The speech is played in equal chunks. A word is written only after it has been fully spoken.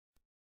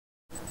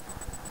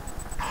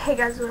Hey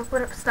guys,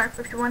 what up,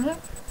 Star51 here,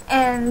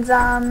 and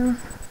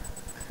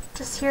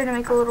just here to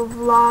make a little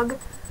vlog.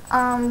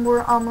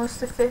 We're almost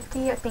to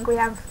 50. I think we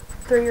have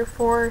 3 or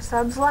 4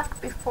 subs left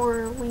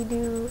before we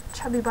do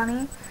Chubby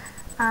Bunny.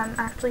 I'm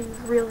actually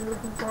really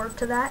looking forward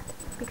to that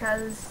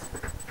because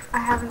I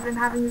haven't been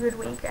having a good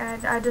week,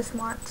 and I just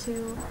want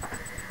to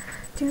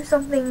do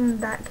something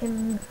that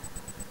can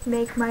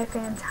make my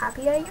fans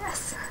happy, I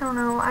guess. I don't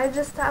know, I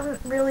just haven't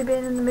really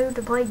been in the mood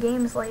to play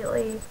games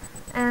lately,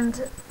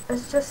 and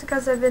it's just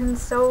because I've been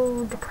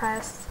so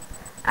depressed.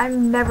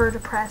 I'm never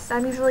depressed.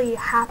 I'm usually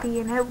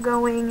happy and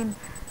outgoing and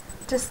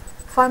just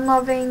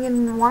fun-loving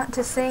and want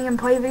to sing and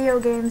play video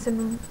games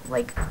and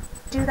like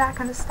do that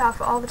kind of stuff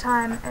all the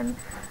time, and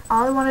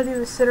all I want to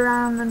do is sit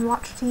around and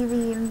watch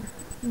TV and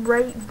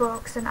write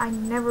books, and I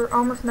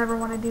almost never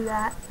want to do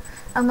that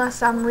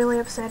unless I'm really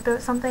upset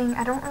about something.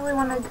 I don't really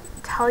want to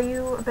tell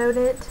you about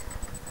it.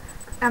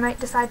 I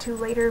might decide to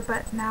later,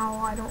 but now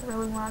I don't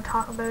really want to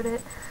talk about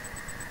it.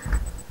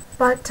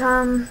 But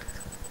the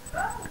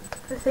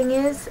thing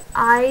is,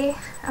 I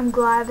am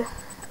glad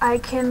I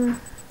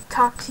can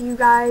talk to you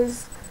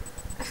guys.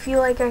 I feel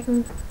like that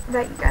you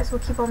guys will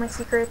keep all my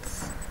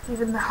secrets,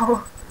 even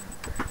though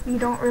we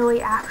don't really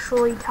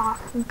actually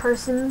talk in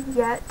person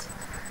yet.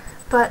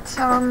 But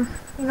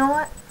you know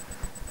what?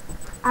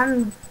 I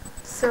don't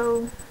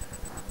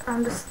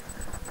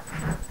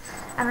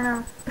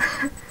know.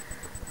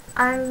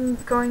 I'm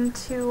going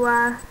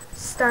to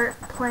start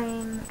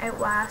playing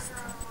Outlast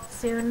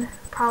soon,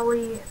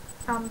 probably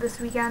this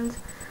weekend.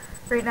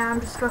 Right now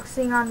I'm just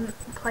focusing on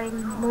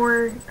playing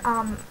more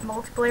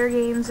multiplayer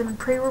games and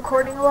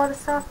pre-recording a lot of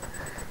stuff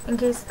in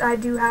case I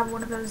do have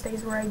one of those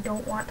days where I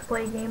don't want to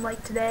play a game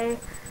like today.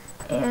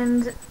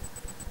 And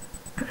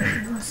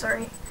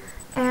sorry.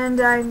 And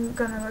I'm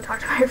gonna go talk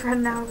to my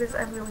friend now because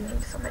I really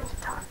need somebody to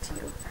talk to.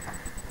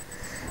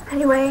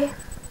 Anyway,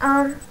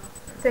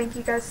 thank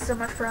you guys so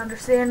much for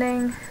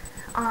understanding.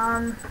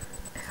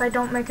 If I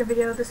don't make a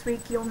video this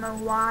week, you'll know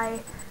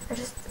why. I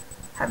just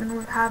have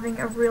been having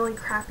a really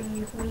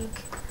crappy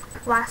week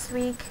last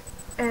week,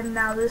 and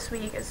now this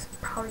week is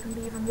probably gonna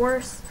be even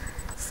worse.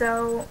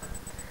 So,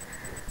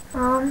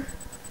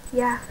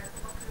 yeah.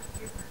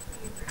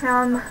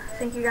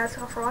 Thank you guys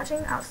all for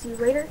watching. I'll see you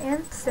later,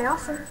 and stay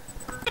awesome.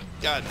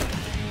 God.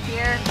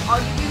 Here, I'll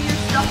give you your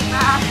stuff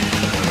back.